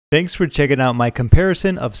Thanks for checking out my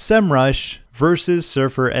comparison of Semrush versus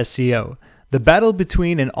Surfer SEO, the battle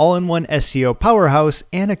between an all-in-one SEO powerhouse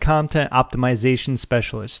and a content optimization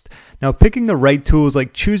specialist. Now, picking the right tool is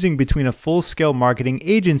like choosing between a full-scale marketing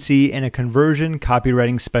agency and a conversion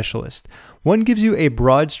copywriting specialist. One gives you a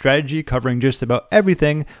broad strategy covering just about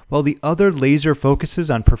everything, while the other laser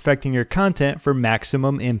focuses on perfecting your content for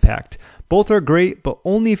maximum impact. Both are great, but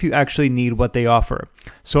only if you actually need what they offer.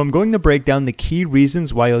 So I'm going to break down the key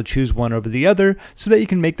reasons why you'll choose one over the other so that you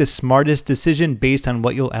can make the smartest decision based on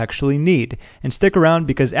what you'll actually need. And stick around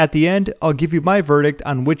because at the end, I'll give you my verdict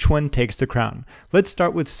on which one takes the crown. Let's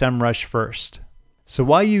start with Semrush first. So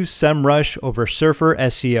why use Semrush over Surfer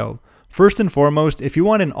SEO? First and foremost, if you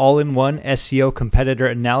want an all-in-one SEO competitor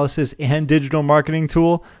analysis and digital marketing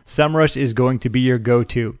tool, Semrush is going to be your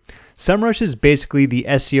go-to. Semrush is basically the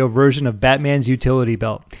SEO version of Batman's utility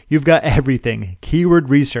belt. You've got everything: keyword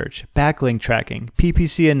research, backlink tracking,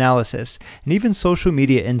 PPC analysis, and even social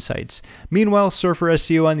media insights. Meanwhile, Surfer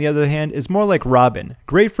SEO, on the other hand, is more like Robin.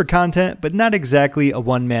 Great for content, but not exactly a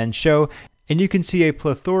one-man show, and you can see a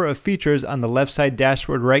plethora of features on the left side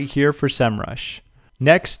dashboard right here for Semrush.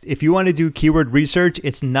 Next, if you want to do keyword research,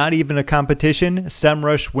 it's not even a competition.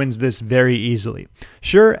 Semrush wins this very easily.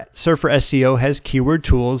 Sure, Surfer SEO has keyword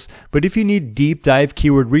tools, but if you need deep dive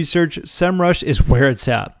keyword research, Semrush is where it's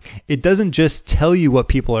at. It doesn't just tell you what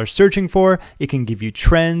people are searching for, it can give you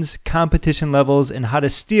trends, competition levels, and how to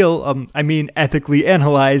ethically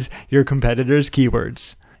analyze your competitors'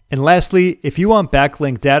 keywords. And lastly, if you want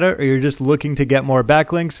backlink data or you're just looking to get more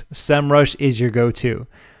backlinks, Semrush is your go-to.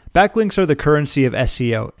 Backlinks are the currency of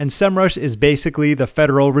SEO, and Semrush is basically the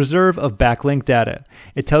Federal Reserve of backlink data.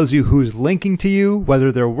 It tells you who's linking to you,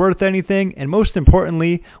 whether they're worth anything, and most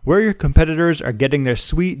importantly, where your competitors are getting their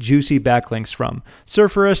sweet, juicy backlinks from.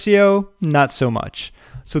 Surfer SEO, not so much.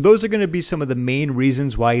 So those are going to be some of the main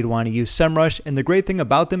reasons why you'd want to use Semrush, and the great thing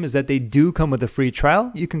about them is that they do come with a free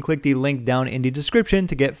trial. You can click the link down in the description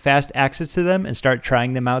to get fast access to them and start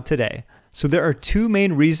trying them out today. So there are two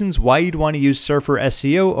main reasons why you'd want to use Surfer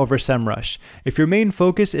SEO over Semrush. If your main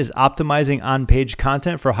focus is optimizing on-page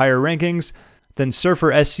content for higher rankings, then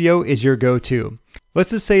Surfer SEO is your go-to.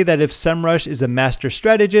 Let's just say that if Semrush is a master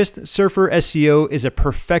strategist, Surfer SEO is a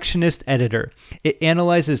perfectionist editor. It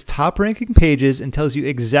analyzes top ranking pages and tells you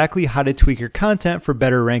exactly how to tweak your content for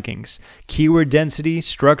better rankings. Keyword density,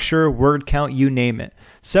 structure, word count, you name it.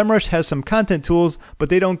 Semrush has some content tools, but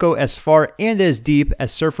they don't go as far and as deep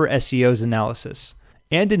as Surfer SEO's analysis.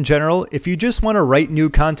 And in general, if you just want to write new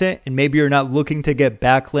content and maybe you're not looking to get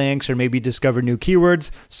backlinks or maybe discover new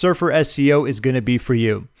keywords, Surfer SEO is going to be for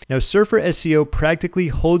you. Now, Surfer SEO practically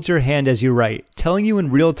holds your hand as you write, telling you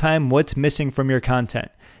in real time what's missing from your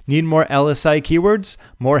content. Need more LSI keywords,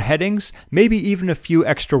 more headings, maybe even a few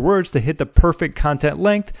extra words to hit the perfect content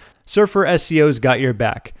length? Surfer SEO's got your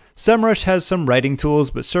back. Semrush has some writing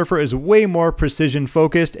tools, but Surfer is way more precision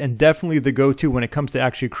focused and definitely the go-to when it comes to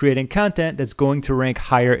actually creating content that's going to rank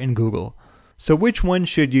higher in Google. So which one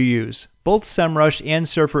should you use? Both Semrush and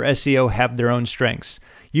Surfer SEO have their own strengths.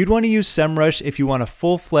 You'd want to use Semrush if you want a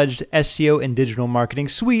full-fledged SEO and digital marketing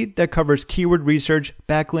suite that covers keyword research,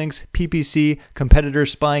 backlinks, PPC, competitor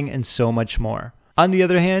spying, and so much more. On the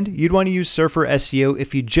other hand, you'd want to use Surfer SEO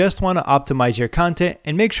if you just want to optimize your content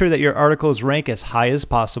and make sure that your articles rank as high as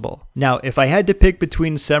possible. Now, if I had to pick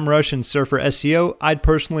between Semrush and Surfer SEO, I'd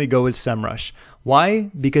personally go with Semrush.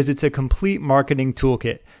 Why? Because it's a complete marketing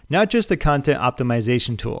toolkit, not just a content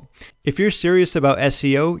optimization tool. If you're serious about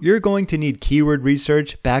SEO, you're going to need keyword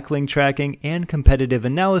research, backlink tracking, and competitive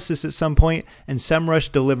analysis at some point, and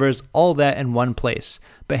Semrush delivers all that in one place.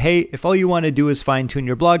 But hey, if all you want to do is fine-tune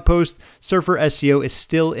your blog post, Surfer SEO is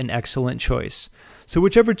still an excellent choice. So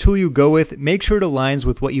whichever tool you go with, make sure it aligns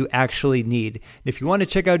with what you actually need. If you want to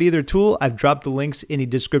check out either tool, I've dropped the links in the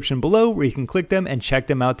description below where you can click them and check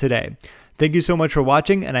them out today. Thank you so much for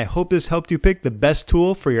watching, and I hope this helped you pick the best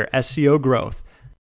tool for your SEO growth.